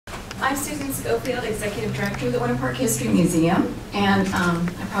I'm Susan Schofield, Executive Director of the Winter Park History Museum, and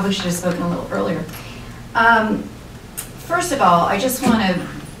I probably should have spoken a little earlier. First of all, I just want to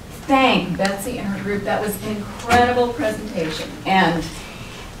thank Betsy and her group. That was an incredible presentation, and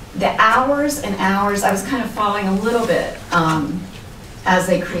the hours and hours, I was kind of following a little bit as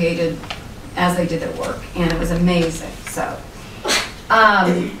they did their work, and it was amazing. So,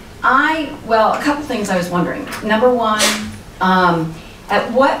 well, a couple things I was wondering. Number one, at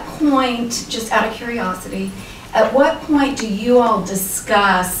what point, just out of curiosity, at what point do you all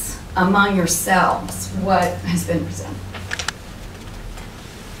discuss among yourselves what has been presented?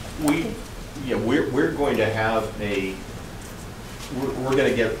 We're going to have we're going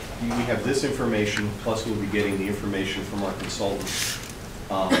to get, we have this information, plus we'll be getting the information from our consultants,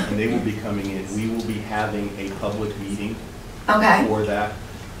 and they will be coming in. We will be having a public meeting for that.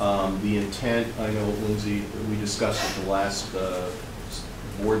 The intent, I know, Lindsay, we discussed at the last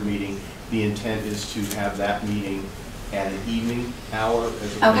board meeting, the intent is to have that meeting at an evening hour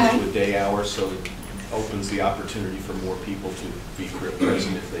as opposed to a day hour, so it opens the opportunity for more people to be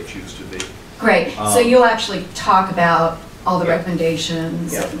present if they choose to be. Great. So you'll actually talk about all the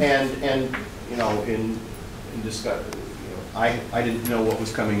recommendations. Yeah, and you know, in discuss, I didn't know what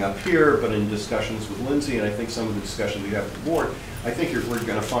was coming up here, but in discussions with Lindsay, and I think some of the discussions we have with the board, I think we're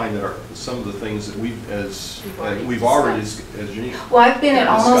going to find that some of the things that we've already, as Janine. Well, I've been at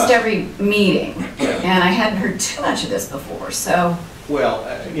almost every meeting, and I hadn't heard too much of this before, so. Well,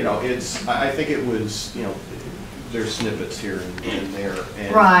 you know, I think it was, you know, there's snippets here and there,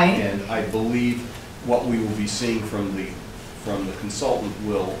 and, and I believe what we will be seeing from the consultant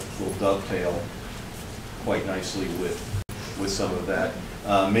will dovetail quite nicely with some of that.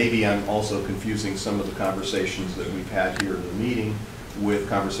 Maybe I'm also confusing some of the conversations that we've had here in the meeting with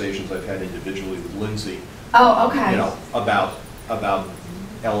conversations I've had individually with Lindsay. Oh, okay. You know, about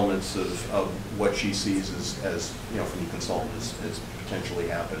elements of what she sees as you know, from the consultant as potentially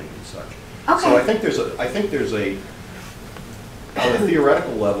happening and such. Okay. So I think there's a on a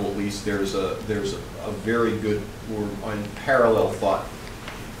theoretical level, at least, there's a very good, or on parallel thought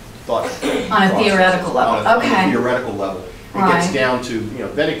on a theoretical level. On a theoretical level. It gets down to, you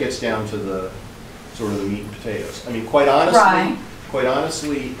know, then it gets down to the sort of the meat and potatoes. I mean, quite honestly,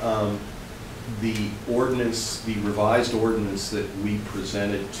 the ordinance, the revised ordinance that we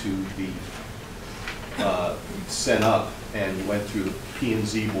presented to the sent up and went through the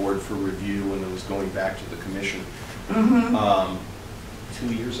P&Z board for review, and it was going back to the commission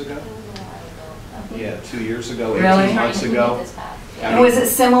 2 years ago. Yeah, 2 years ago, 18 months ago. And was it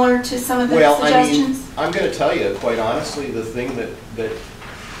similar to some of the suggestions? I mean, I'm going to tell you, quite honestly, the thing that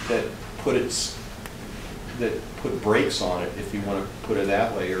put brakes on it, if you want to put it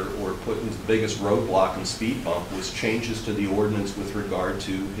that way, or put in the biggest roadblock and speed bump, was changes to the ordinance with regard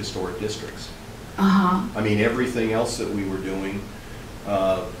to historic districts. I mean, everything else that we were doing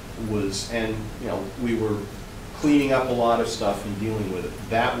was, and you know, we were cleaning up a lot of stuff and dealing with it.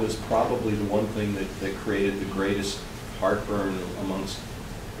 That was probably the one thing that created the greatest heartburn amongst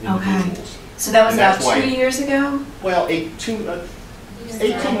individuals. So that was about 2 years ago? Well, 18 months.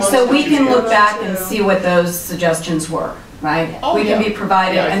 So we can look back and see what those suggestions were, right? Oh, we can be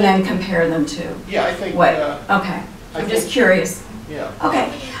provided and then compare them to. Yeah, I think. What? Okay. I'm just curious. Yeah.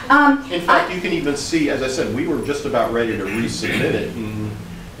 Okay. In fact, you can even see, as I said, we were just about ready to resubmit it,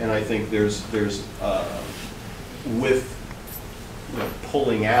 and I think there's with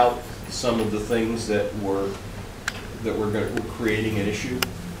pulling out some of the things that were creating an issue.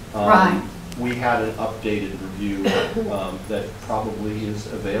 We had an updated review that probably is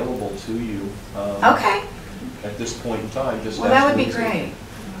available to you. At this point in time, just that would be great.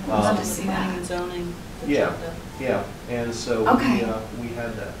 I'd love to see that. Zoning. Yeah, and so we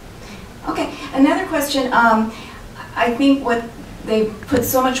had that. Okay, another question. I think they put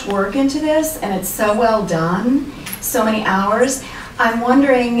so much work into this, and it's so well done, so many hours. I'm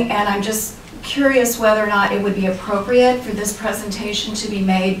wondering, and I'm just curious whether or not it would be appropriate for this presentation to be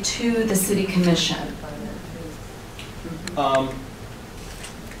made to the City Commission. It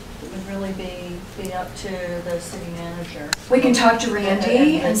would really be up to the city manager. We can talk to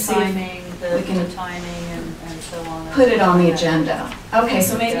Randy and see timing, we can the timing and so on. Put it on the agenda. Okay,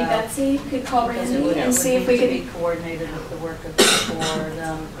 so maybe Betsy could call Randy and see if we could be coordinated with the work of the board.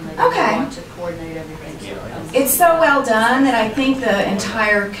 Want to coordinate everything. It's so well done that I think the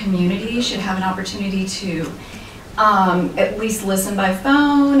entire community should have an opportunity to at least listen by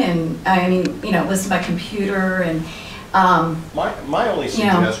phone, and I mean, listen by computer, and my only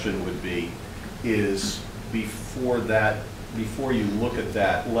suggestion would be is before you look at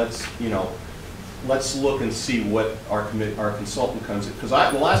that, let's let's look and see what our consultant comes in, because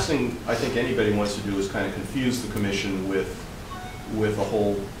the last thing I think anybody wants to do is kind of confuse the commission with a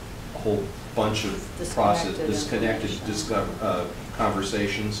whole bunch of disconnected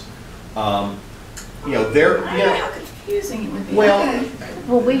conversations. You know, how confusing it would be. Well, okay.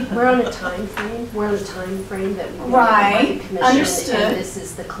 Well, we're on a time frame. We're on a time frame that we Right. the commission, Understood. and this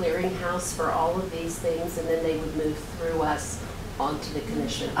is the clearinghouse for all of these things, and then they would move through us onto the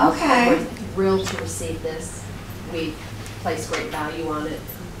commission. Okay. We're thrilled to receive this. We place great value on it.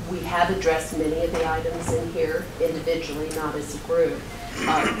 We have addressed many of the items in here individually, not as a group,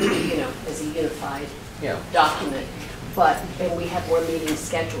 you know, as a unified document. And we have more meetings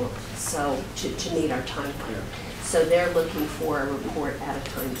scheduled, so to meet our timeline. Yeah. So they're looking for a report at a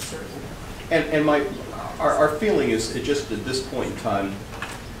time certain. And our feeling is, just at this point in time,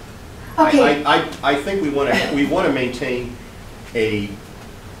 Okay. I think we want to maintain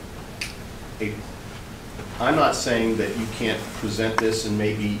I'm not saying that you can't present this, and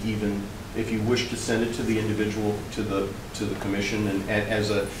maybe even if you wish to send it to the individual, to the commission, and as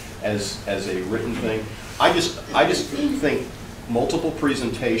a written thing. I just think multiple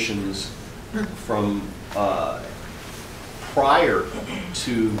presentations from prior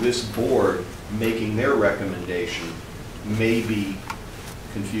to this board making their recommendation may be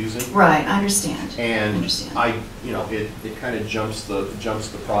confusing. Right, I understand. And you know, it kind of jumps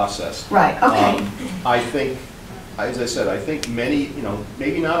the process. Right, okay. I think, as I said, I think many, you know,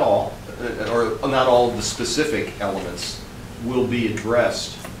 maybe not all, or not all of the specific elements will be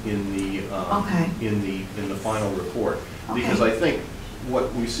addressed in the in the final report. Okay. Because I think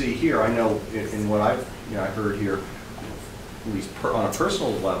what we see here, I know in what I've heard here, at least on a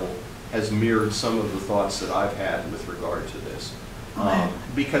personal level, has mirrored some of the thoughts that I've had with regard to this. Okay.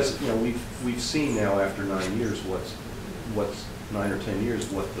 Because you know we've seen now after 9 years what's 9 or 10 years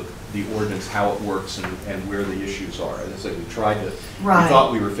what the ordinance, how it works, and where the issues are. As I said, we tried to. Right. We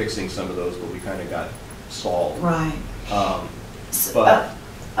thought we were fixing some of those, but we kind of got stalled. Right. But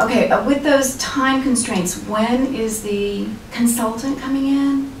okay, with those time constraints, when is the consultant coming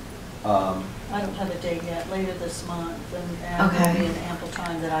in? I don't have a date yet, later this month, and Okay. there'll be an ample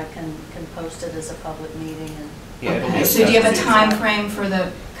time that I can post it as a public meeting. And yeah, it'll be Okay, so do you have a assessed. time frame for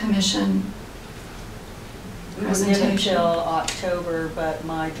the commission we were given presentation? till October, but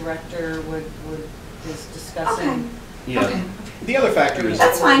my director is discussing. Okay. Yeah. Okay. The other factor is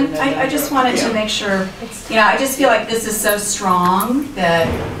That's fine. I just wanted to Yeah. make sure, you know, I just feel like this is so strong that,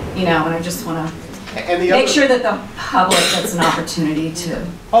 you know, and I just want to and the make other, sure that the public gets an opportunity to.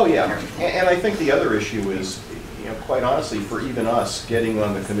 Oh, yeah, and I think the other issue is, you know, quite honestly, for even us, getting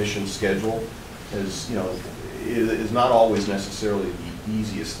on the commission schedule is, you know, is not always necessarily the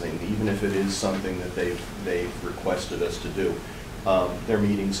easiest thing, even if it is something that they've requested us to do. Their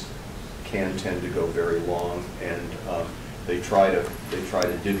meetings can tend to go very long, and they try to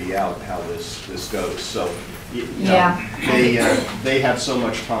divvy out how this goes. So, you know, Yeah. they have so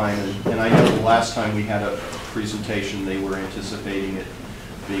much time, and I know the last time we had a presentation, they were anticipating it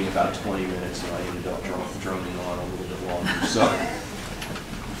being about 20 minutes, and I ended up droning on a little bit longer. So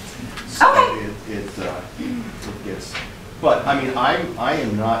Okay. it gets. But I mean, I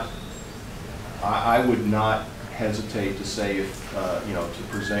would not hesitate to say if you know, to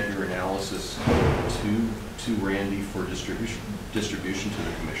present your analysis to Randy for distribution to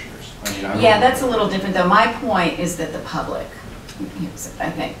the commissioners. I mean, Yeah, that's a little different though. My point is that the public,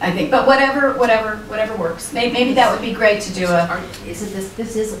 I think, but whatever works. Maybe that would be great to do a. This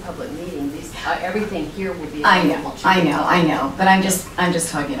is a public meeting. Everything here will be I available know, to you. I know, but I'm just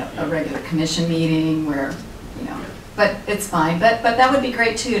talking a regular commission meeting where, you know, but it's fine. But that would be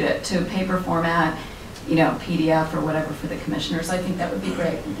great too, to paper format, you know, PDF or whatever for the commissioners. I think that would be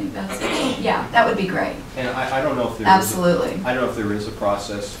great. I think yeah, that would be great. And I don't know if there Absolutely. I don't know if there is a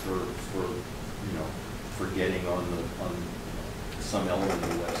process for you know, for getting on some element of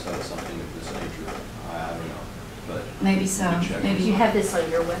the website, something of this nature. I don't know, but Maybe so. check. Maybe Do you have this on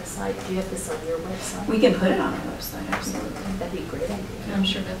your website? Do you have this on your website? we can put it on our website. Absolutely. That'd be a great idea. I'm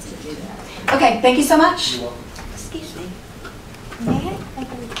sure that's to do that. Okay. Thank you so much. You're welcome. Excuse me. May I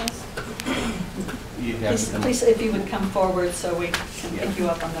make a request? You have to come. Please, if you would come forward so we can pick you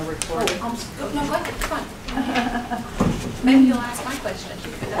up on the recording. No, go ahead, come on. Maybe you'll ask my question.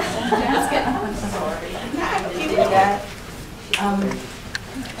 Ask it. I'm sorry.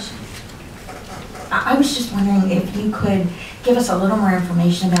 I was just wondering if you could give us a little more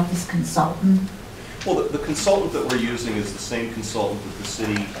information about this consultant. Well, the consultant that we're using is the same consultant that the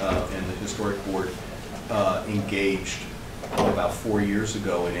city and the historic board engaged about 4 years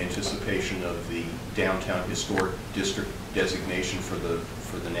ago in anticipation of the downtown historic district designation for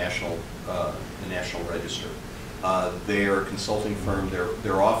for the National Register. Their consulting firm,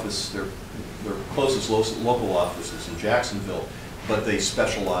 their office, their closest local office is in Jacksonville, but they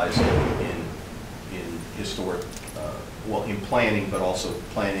specialize in historic, well, in planning, but also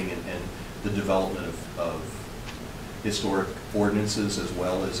planning and the development of historic ordinances, as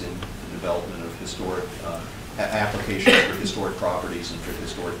well as in the development of historic applications for historic properties and for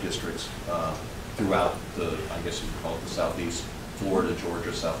historic districts throughout the, I guess you could call it the Southeast, Florida,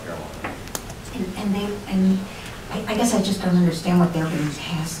 Georgia, South Carolina. And I guess I just don't understand what they're being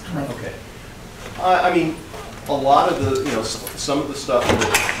tasked with. Okay. I mean, a lot of the, some of the stuff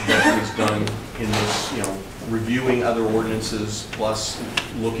that is done in this, reviewing other ordinances, plus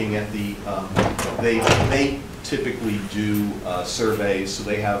looking at the, they typically do surveys, so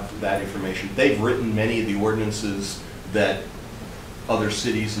they have that information. They've written many of the ordinances that other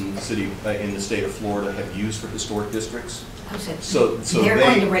cities in the state of Florida have used for historic districts. So they're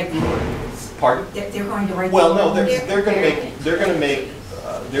going to write the ordinance. Pardon? They're going to write. Well, no, they're going to make.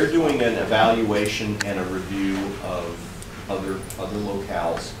 They're doing an evaluation and a review of other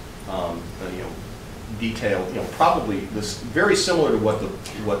locales. Detailed. Probably this very similar to what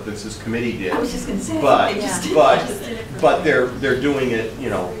this committee did. I was just going to say. But they're doing it.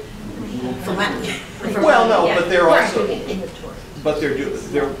 For money. Well, no, but they're also. Inventory. But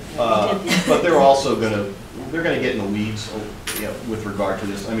they're also going to. They're going to get in the weeds with regard to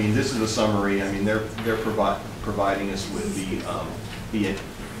this. I mean, this is a summary. I mean, they're providing us with the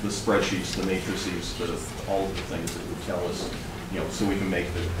spreadsheets, the matrices, all of the things that would tell us, so we can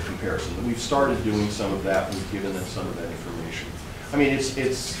make the comparison. We've started doing some of that. We've given them some of that information. I mean, it's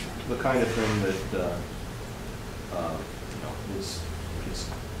the kind of thing that it's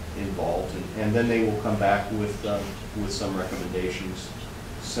involved, and then they will come back with some recommendations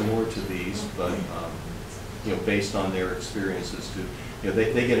similar to these, but based on their experiences too.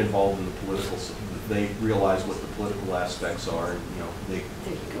 They get involved in the political, they realize what the political aspects are, and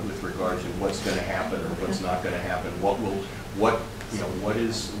with regard to what's going to happen or what's not going to happen, what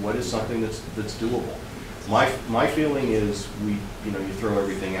is something that's doable. My feeling is you throw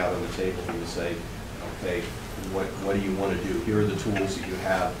everything out on the table and you say, okay, what do you want to do? Here are the tools that you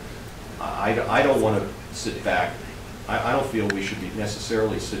have. I don't want to sit back. I don't feel we should be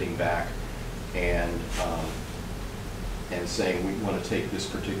necessarily sitting back and saying we want to take this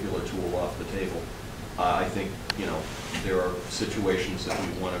particular tool off the table. I think there are situations that we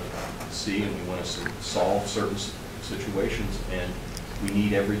want to see, and we want to solve certain situations, and we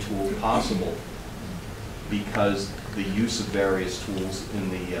need every tool possible, because the use of various tools in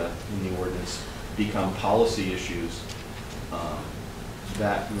the ordinance become policy issues.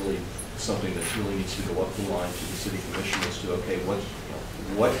 That really something that really needs to go up the line to the city commission as to, okay,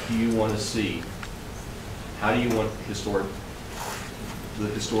 what do you want to see? How do you want the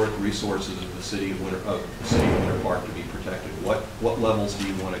historic resources of the city of Winter Park to be protected? What levels do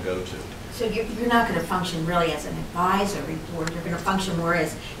you want to go to? So you're not going to function really as an advisory board. You're going to function more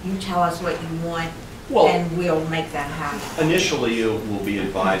as you tell us what you want, and we'll make that happen. Initially, we'll be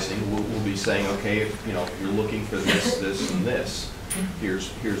advising. We'll be saying, okay, if you're looking for this, this, and this,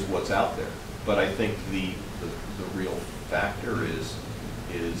 here's what's out there. But I think the real factor is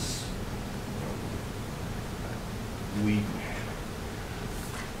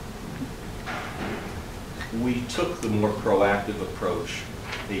we took the more proactive approach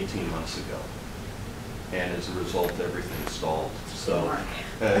 18 months ago, and as a result, everything stalled. So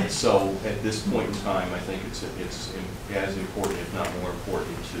at this point in time, I think it's as important, if not more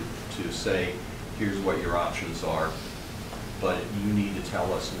important, to say, here's what your options are, but you need to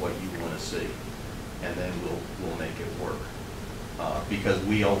tell us what you want to see, and then we'll make it work. Because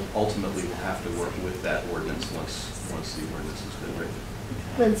we ultimately will have to work with that ordinance once the ordinance has been written.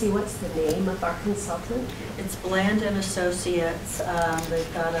 Lindsay, what's the name of our consultant? It's Bland and Associates.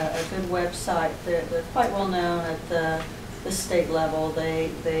 They've got a good website. They're quite well known at the state level. They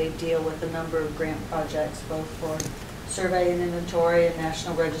deal with a number of grant projects, both for survey and inventory and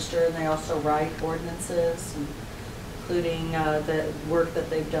National Register, and they also write ordinances, including the work that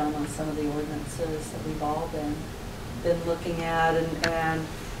they've done on some of the ordinances that we've all been looking at. And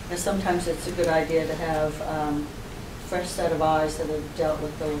sometimes it's a good idea to have fresh set of eyes that have dealt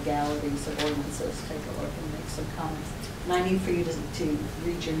with the legalities of ordinances take a look and make some comments. And I need for you to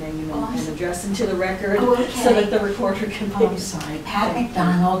read your name and address into the record so that the recorder can be. I'm sorry. Pat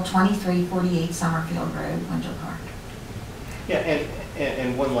McDonald, 2348 Summerfield Road, Winter Park. Yeah,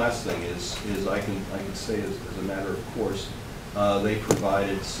 and one last thing is I can say as a matter of course, they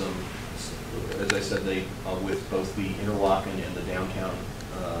provided some, as I said, they with both the Interlochen and the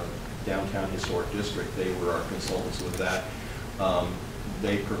downtown historic district, they were our consultants with that.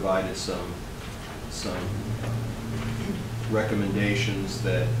 they provided some recommendations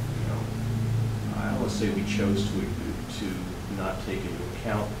that, you know, I don't want to say we chose to not take into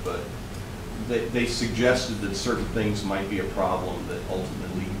account, but they suggested that certain things might be a problem that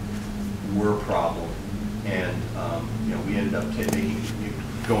ultimately were a problem, and you know, we ended up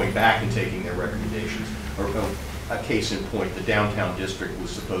going back and taking their recommendations. Or a case in point, the downtown district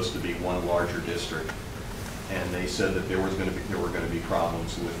was supposed to be one larger district, and they said that there were going to be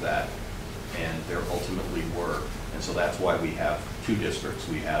problems with that, and there ultimately were, and so that's why we have two districts.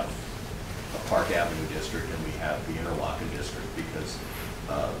 We have a Park Avenue district and we have the Interlochen district, because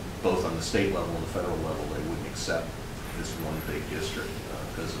both on the state level and the federal level, they wouldn't accept this one big district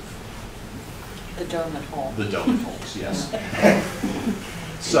because of the donut hole. The donut holes, yes.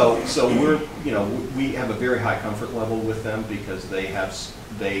 So we're, you know, we have a very high comfort level with them, because they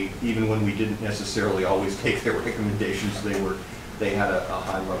even when we didn't necessarily always take their recommendations, they had a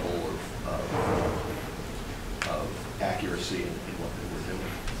high level of accuracy in what they were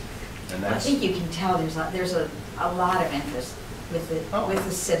doing. And that's, I think you can tell there's a lot of interest with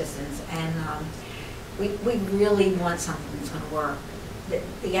the citizens, and we really want something that's going to work.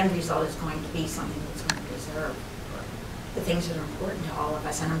 The end result is going to be something that's going to preserve the things that are important to all of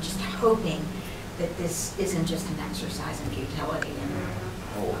us, and I'm just hoping that this isn't just an exercise in futility. And,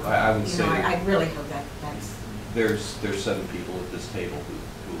 I would say I really hope that's there's 7 people at this table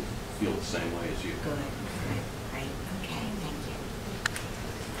who feel the same way as you. good. Right. Okay. Thank you.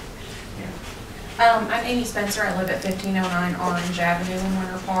 Yeah. I'm Amy Spencer. I live at 1509 Orange Avenue in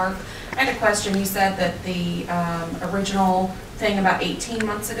Winter Park. I had a question. You said that the original thing about 18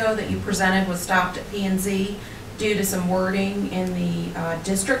 months ago that you presented was stopped at P&Z due to some wording in the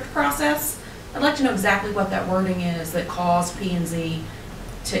district process. I'd like to know exactly what that wording is that caused P&Z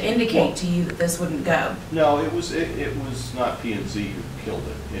to indicate to you that this wouldn't go. No, it was not P&Z who killed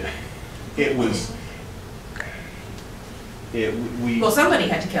it. Well, somebody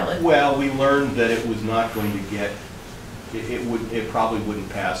had to kill it. Well, we learned that it was not going to get. It probably wouldn't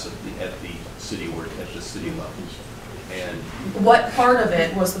pass at the city level. And what part of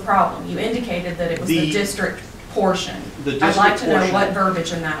it was the problem? You indicated that it was the district portion. I'd like to know what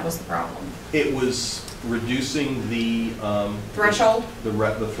verbiage in that was the problem. It was reducing the threshold.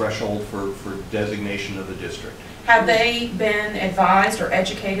 The threshold for designation of the district. Have they been advised or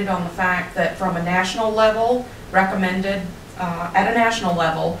educated on the fact that from a national level, recommended at a national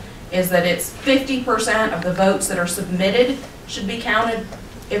level, is that it's 50% of the votes that are submitted should be counted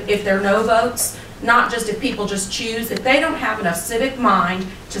if there are no votes, not just if people just choose. If they don't have enough civic mind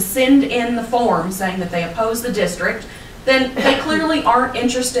to send in the form saying that they oppose the district, then they clearly aren't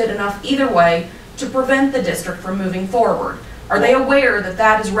interested enough either way to prevent the district from moving forward. Are they aware that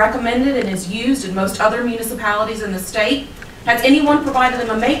that is recommended and is used in most other municipalities in the state? Has anyone provided them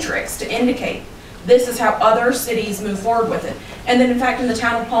a matrix to indicate this is how other cities move forward with it? And then in fact in the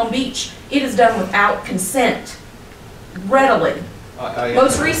town of Palm Beach, it is done without consent, readily.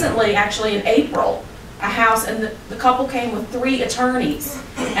 Most recently, actually in April, a house, and the couple came with 3 attorneys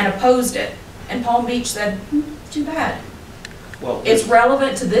and opposed it. And Palm Beach said, too bad. Well, it's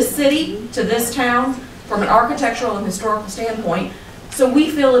relevant to this city, to this town, from an architectural and historical standpoint, so we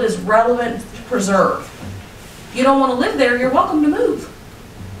feel it is relevant to preserve. You don't want to live there, you're welcome to move.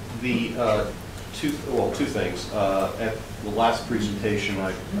 The two things. At the last presentation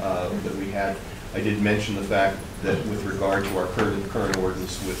that we had, I did mention the fact that with regard to our current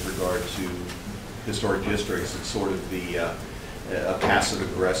ordinance with regard to historic districts, it's sort of the passive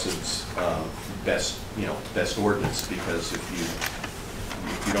aggressive's best ordinance, because if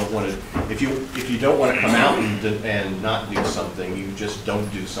you don't want to come out and not do something, you just don't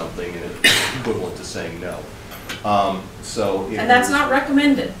do something, and it's equivalent to saying no. And that's not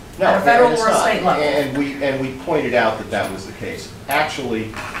recommended at a federal or a state level. And we pointed out that was the case.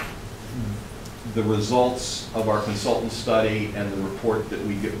 Actually, the results of our consultant study and the report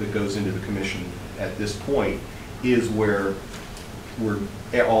that goes into the commission at this point is where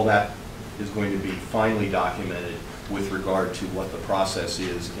all that is going to be finally documented with regard to what the process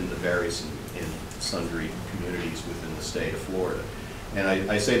is in the various and sundry communities within the state of Florida. And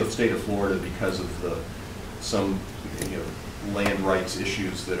I say the state of Florida because of some land rights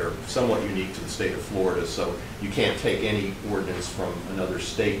issues that are somewhat unique to the state of Florida, so you can't take any ordinance from another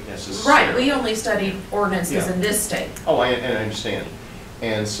state necessarily. Right, we only studied ordinances in this state. Oh, I understand.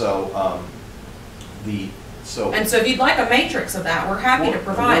 And so so if you'd like a matrix of that, we're happy to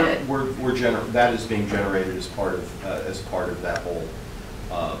provide it. That is being generated as part of that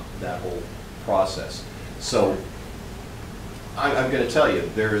whole process. So I'm going to tell you,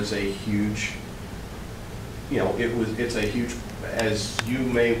 there is a huge, it's a huge as you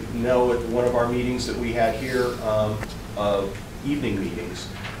may know, at one of our meetings that we had here, evening meetings,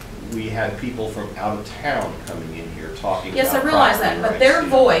 we had people from out of town coming in here talking about Yes, I realize property that, but rights, their you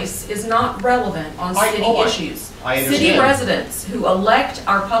know. voice is not relevant on city issues. I City understand. residents who elect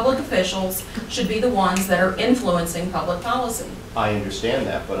our public officials should be the ones that are influencing public policy. I understand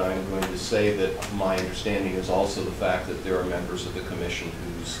that, but I'm going to say that my understanding is also the fact that there are members of the commission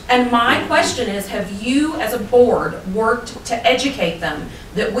whose... And my question is, have you as a board worked to educate them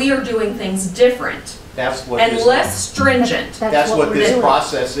that we are doing things different That's what and this... less stringent? That's what we're this doing.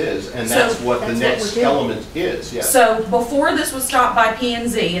 process is, and that's So- what the That's what next we're doing. element is, yes. So before this was stopped by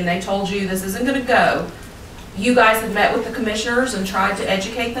P&Z and they told you this isn't going to go, you guys had met with the commissioners and tried to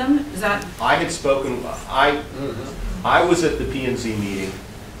educate them? Is that? I had spoken, I was at the P&Z meeting.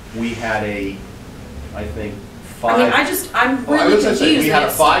 We had I think, I mean, five... I'm Well, I really was gonna say, confused. we had that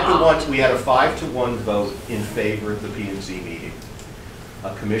a it's 5-to-1, stopped. we had a 5-to-1 vote in favor of the P&Z meeting.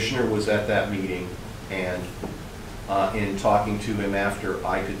 A commissioner was at that meeting, and in talking to him after,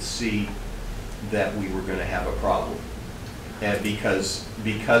 I could see that we were gonna have a problem. And because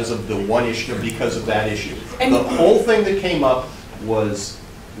of the one issue, because of that issue. And- The whole thing that came up was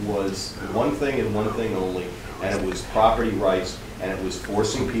one thing and one thing only, and it was property rights, and it was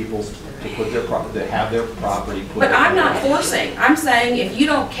forcing people to put their to have their property put. But I'm up. not forcing. I'm saying if you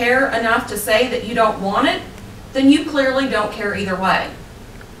don't care enough to say that you don't want it, then you clearly don't care either way.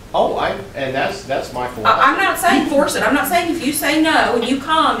 Oh, and that's my philosophy. I'm not saying force it. I'm not saying if you say no and you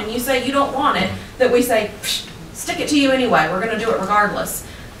come and you say you don't want it, that we say, "Psh, stick it to you anyway, we're gonna do it regardless."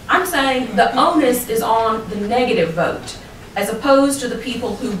 I'm saying the onus is on the negative vote, as opposed to the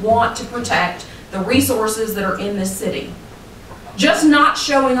people who want to protect the resources that are in this city. Just not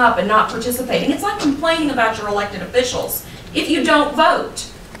showing up and not participating. It's like complaining about your elected officials. If you don't vote,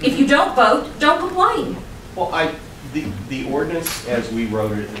 don't complain. Well, the ordinance as we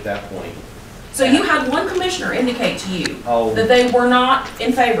wrote it at that point. So you had one commissioner indicate to you Oh. that they were not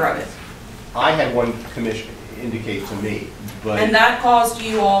in favor of it. I had one commissioner indicate to me, but. And that caused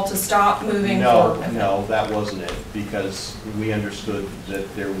you all to stop moving forward with it? No, that wasn't it, because we understood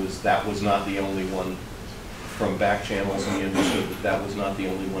that that was not the only one from back channels, and we understood that was not the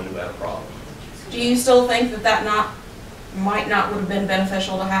only one who had a problem. Do you still think that might not would have been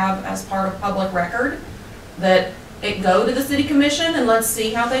beneficial to have as part of public record? That it go to the city commission and let's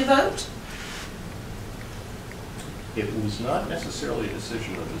see how they vote? It was not necessarily a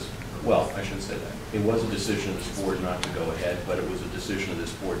decision of this, well, I shouldn't say that. It was a decision of this board not to go ahead, but it was a decision of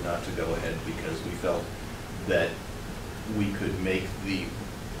this board not to go ahead because we felt that we could make the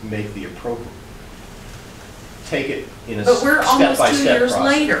appropriate, take it in a But we're almost 2 step-by-step years process.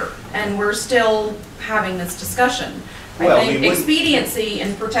 later and we're still having this discussion. Well, I think we wouldn't- expediency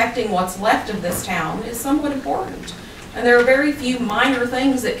in protecting what's left of this town is somewhat important. And there are very few minor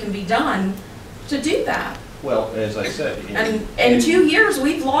things that can be done to do that. Well, as I said. And in 2 years,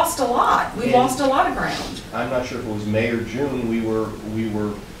 we've lost a lot. We've And- lost a lot of ground. I'm not sure if it was May or June, we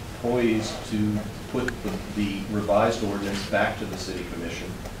were poised to put the revised ordinance back to the city commission.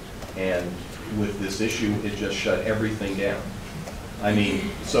 And with this issue, it just shut everything down. I mean,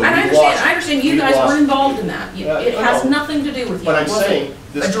 so we And lost. I understand you we guys lost- were involved in that. Yeah, It I has know. nothing to do with you. But I'm It wasn't saying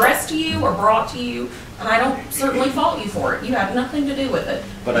this- addressed to you or brought to you, and I don't certainly fault you for it. You had nothing to do with it.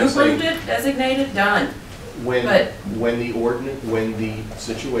 But You I'm saying- approved it, designated, done. When but- when the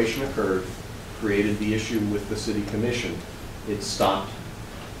situation occurred, created the issue with the city commission, it stopped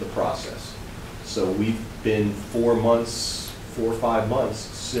the process. So we've been 4 or 5 months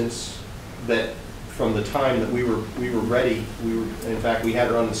since that, from the time that we were ready, in fact, we had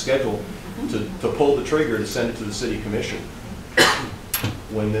it on the schedule to pull the trigger to send it to the city commission.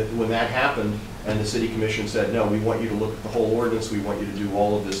 When that happened, and the city commission said, no, we want you to look at the whole ordinance, we want you to do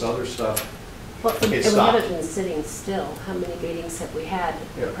all of this other stuff. Well, and we stopped. haven't been sitting still. How many meetings have we had?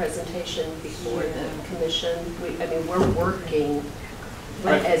 The Yeah. presentation before Yeah. the commission. I mean, we're working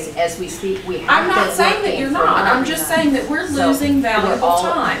Right. as we speak. We have I'm not been saying that working you're for not. I'm months. just saying that we're So, losing we're valuable all-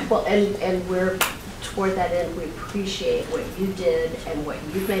 time. Well, and we're, toward that end, we appreciate what you did and what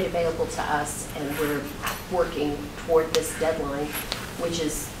you've made available to us, and we're working toward this deadline, which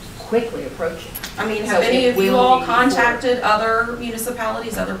is quickly approaching. I mean, So have any it of you will all be contacted other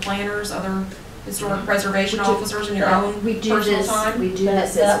municipalities, other planners, other historic preservation We do- officers in your own We do personal this, time? we do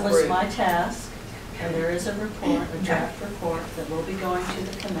this as a That was group. my task, and there is a report, a Okay. draft report that will be going to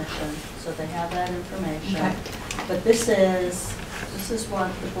the commission, so they have that information. Okay. But this is what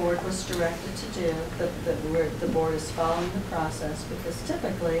the board was directed to do, the board is following the process, because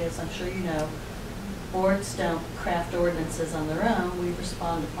typically, as I'm sure you know, boards don't craft ordinances on their own. We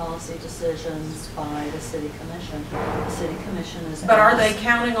respond to policy decisions by the city commission. The city commission is. But are they asked-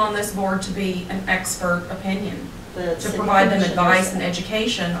 counting on this board to be an expert opinion? the To city provide them commission advice is- and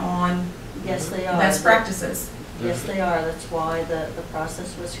education on Yes, they are. best practices? Yes, they are. That's why the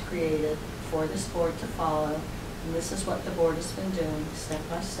process was created for this board to follow. And this is what the board has been doing step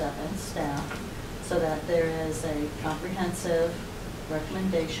by step and staff, so that there is a comprehensive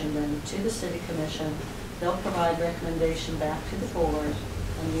recommendation then to the city commission. They'll provide recommendation back to the board,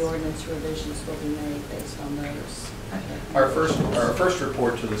 and the ordinance revisions will be made based on those. Our first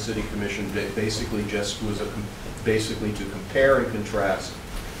report to the city commission basically just was basically to compare and contrast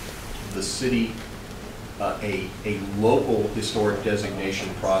the city, a local historic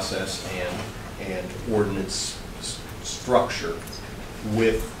designation process and ordinance structure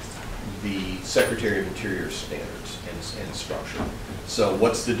with the Secretary of Interior standards and structure. So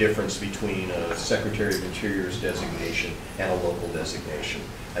what's the difference between a Secretary of Interior's designation and a local designation?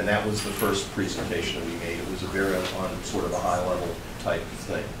 And that was the first presentation that we made. It was a very on sort of a high level type of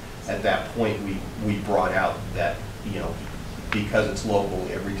thing. At that point, we brought out that, you know, because it's local,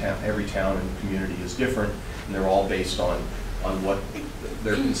 every town and community is different, and they're all based on what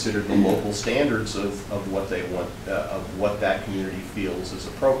they're considered the local standards of what they want, of what that community feels is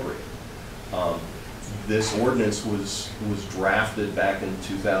appropriate. This ordinance was drafted back in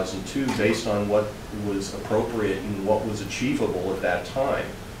 2002 based on what was appropriate and what was achievable at that time.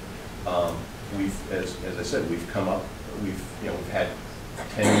 As I said, we've had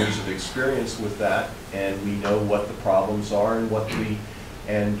 10 years of experience with that, and we know what the problems are and what the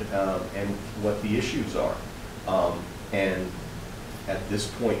issues are. And at this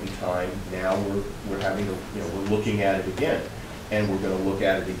point in time, now we're having to, we're looking at it again. And we're going to look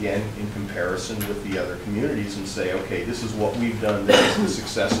at it again in comparison with the other communities and say, okay, this is what we've done, this is the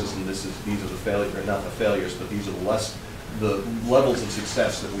successes, and these are the failures, or not the failures, but these are the levels of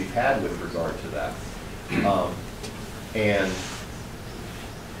success that we've had with regard to that. And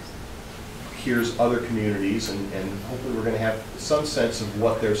here's other communities, and hopefully we're going to have some sense of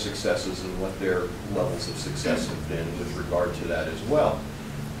what their successes and what their levels of success have been with regard to that as well.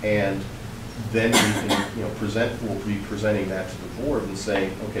 And then we can, we'll be presenting that to the board and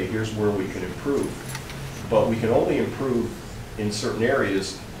saying, okay, here's where we can improve. But we can only improve in certain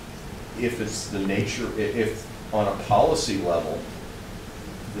areas if it's the nature, if on a policy level,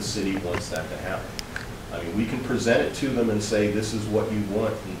 the city wants that to happen. I mean, we can present it to them and say, this is what you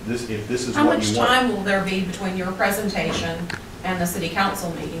want, and if this is what you want. How much time will there be between your presentation and the city council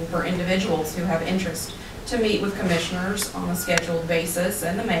meeting for individuals who have interest to meet with commissioners on a scheduled basis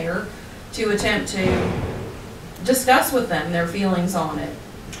and the mayor to attempt to discuss with them their feelings on it?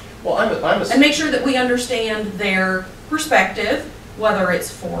 Well, and make sure that we understand their perspective, whether it's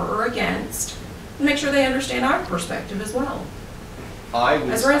for or against, and make sure they understand our perspective as well.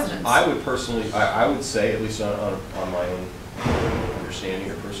 As residents. I would personally, I would say, at least on my own understanding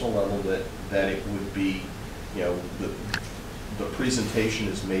or personal level, that it would be, the presentation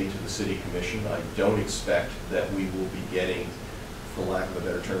is made to the city commission. I don't expect that we will be getting, for lack of a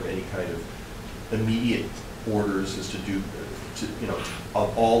better term, any kind of immediate orders as to do,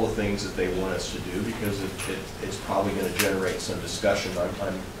 of all the things that they want us to do, because it's probably going to generate some discussion.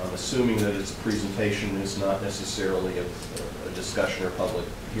 I'm assuming that it's a presentation, is not necessarily a discussion or public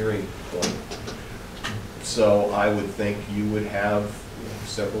hearing point. So I would think you would have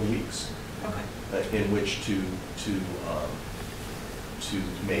several weeks in which to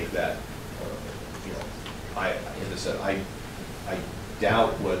make that. As I said, I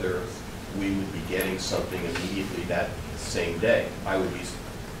doubt whether we would be getting something immediately that same day. I would be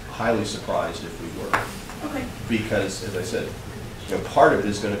highly surprised if we were. Okay. Because, as I said, part of it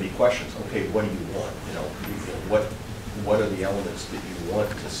is going to be questions. Okay, what do you want? What are the elements that you want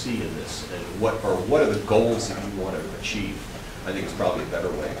to see in this, and what are the goals that you want to achieve? I think it's probably a better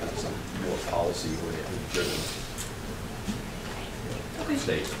way, because it's a more policy-driven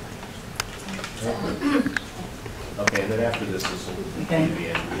state. Okay, and then after this is okay.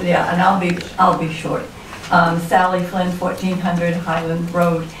 Yeah, and I'll be short. Sally Flynn, 1400 Highland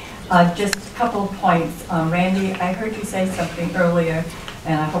Road. Just a couple of points. Randy, I heard you say something earlier,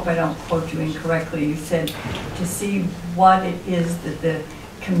 and I hope I don't quote you incorrectly. You said to see what it is that the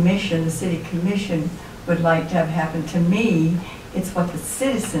commission, the city commission, would like to have happen. To me, it's what the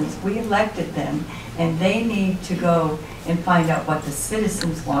citizens, we elected them, and they need to go and find out what the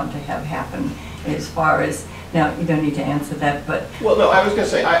citizens want to have happen as far as, now, you don't need to answer that, but... Well, no, I was going to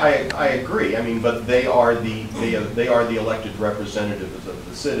say, I agree. I mean, but they are the elected representatives of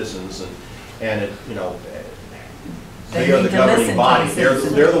the citizens, and it, They are need the to listen governing to body. the They're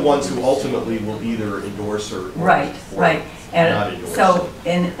citizens. the ones who ultimately will either endorse or Right, right. not And endorse. so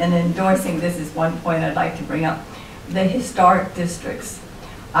in endorsing, this is one point I'd like to bring up. The historic districts.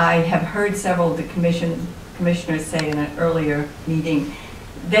 I have heard several of the commissioners say in an earlier meeting,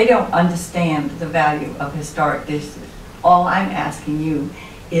 they don't understand the value of historic districts. All I'm asking you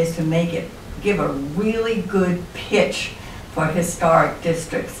is to give a really good pitch for historic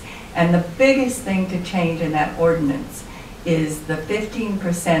districts. And the biggest thing to change in that ordinance is the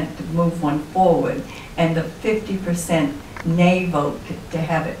 15% to move one forward and the 50% nay vote to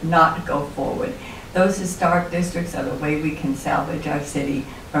have it not go forward. Those historic districts are the way we can salvage our city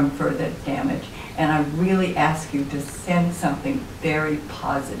from further damage. And I really ask you to send something very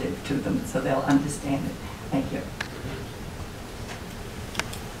positive to them so they'll understand it. Thank you.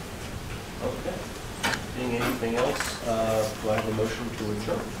 Okay. Being anything else, do I have a motion to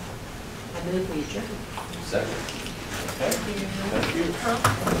adjourn? I move we adjourn. Second. Okay. Thank you.